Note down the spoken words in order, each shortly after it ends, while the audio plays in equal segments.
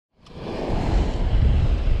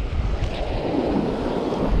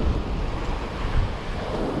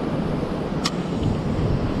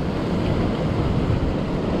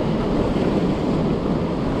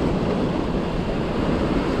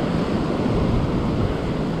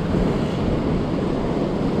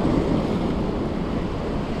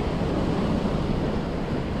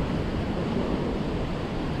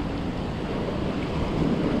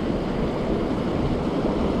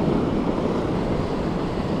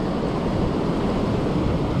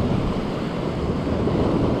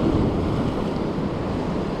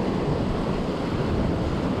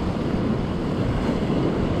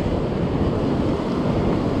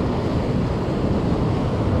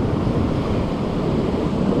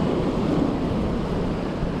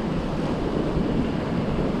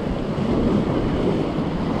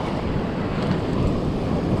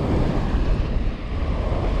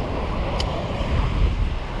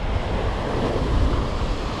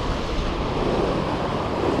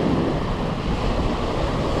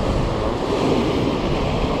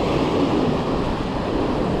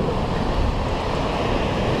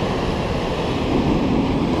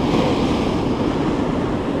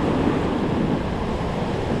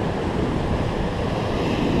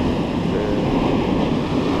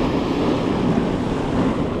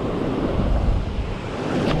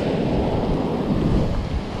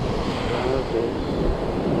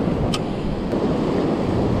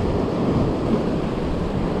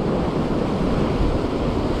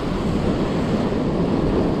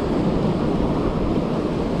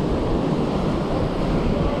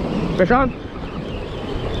Fish on?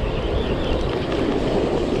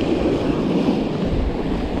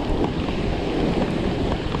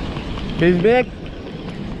 He's big.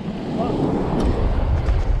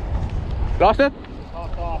 Lost it?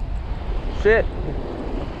 Off. Shit.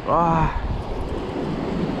 Ah.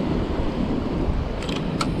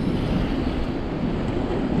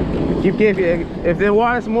 Keep if they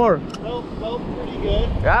want us more. Felt pretty good.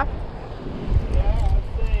 Yeah? Yeah, I'd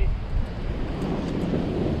say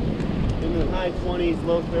in the high 20s,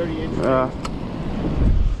 low 30 inches. Whatever.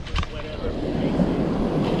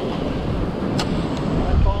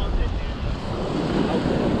 I bombed it, man.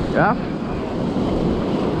 Yeah? I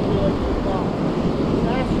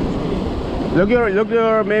feel like Look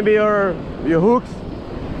your maybe your hooks.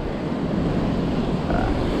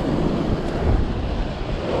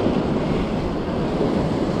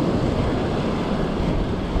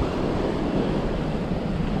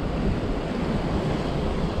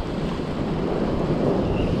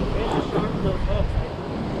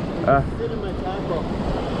 sit in my tackle.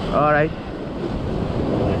 All right. I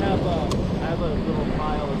have a little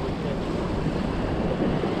pile of the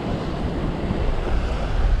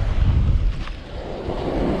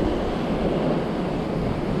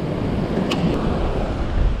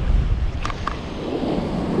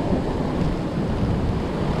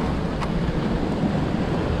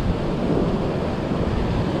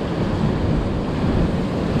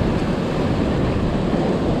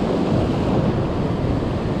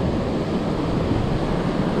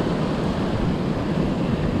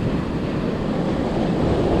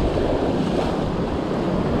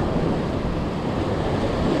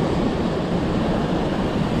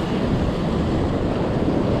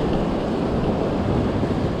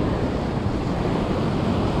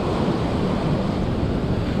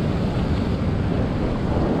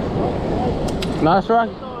Nice rock.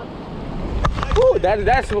 Ooh,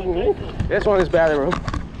 that's ooh, this one is better, bro.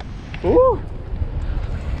 Ooh.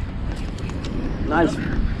 Nice.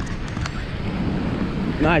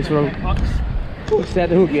 Nice, bro. Ooh, set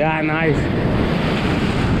the hook. Yeah, nice.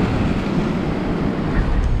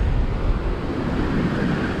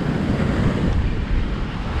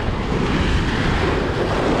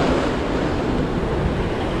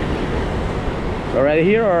 Already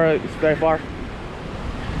here or it's very far?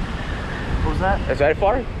 What was that? It's very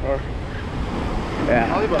far? Or yeah.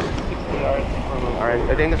 Probably about 60 yards from All right,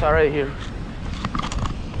 I think it's already here.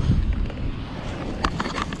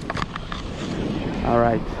 All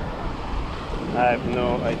right. I have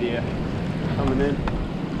no idea. Coming in.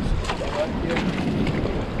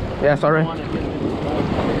 Yeah, sorry.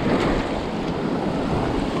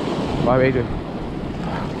 580.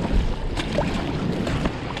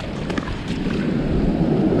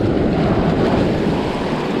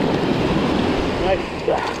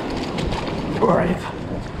 Alright.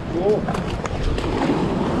 Cool.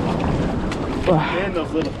 Man,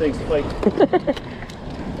 those little things fight.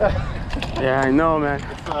 Yeah, I know, man.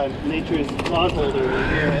 It's nature's rod holder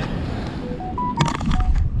right here.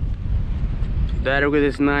 That with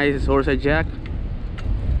this nice horseside jack.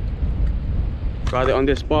 Got it on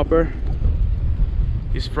this popper.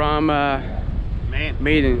 He's from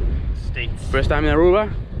Maiden States. First time in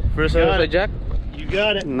Aruba. First horseside jack. You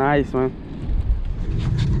got it. Nice, man.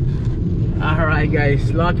 Alright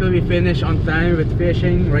guys, luckily we finished on time with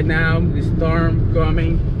fishing. Right now the storm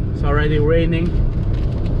coming, it's already raining.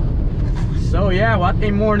 So yeah, what a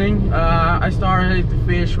morning. I started to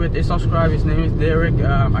fish with a subscriber. His name is Derek.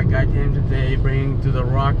 I got him today bringing to the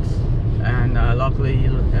rocks, and luckily he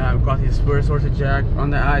got his first horseside jack on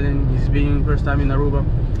the island. He's being first time in Aruba,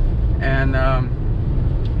 and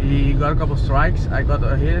he got a couple strikes. I got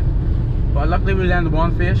a hit, but luckily we landed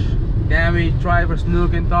one fish. Then we tried for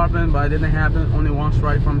snook and tarpon, but it didn't happen. Only one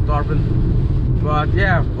strike from tarpon. But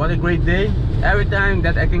yeah, what a great day. Every time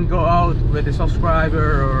that I can go out with a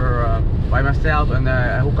subscriber or by myself and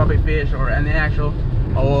hook up a fish or any actual,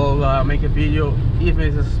 I will make a video. Even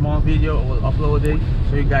if it's a small video, I will upload it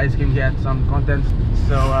so you guys can get some content.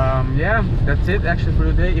 So yeah, that's it actually for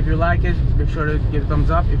today. If you like it, make sure to give a thumbs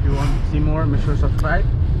up. If you want to see more, make sure to subscribe,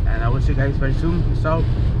 and I will see you guys very soon. So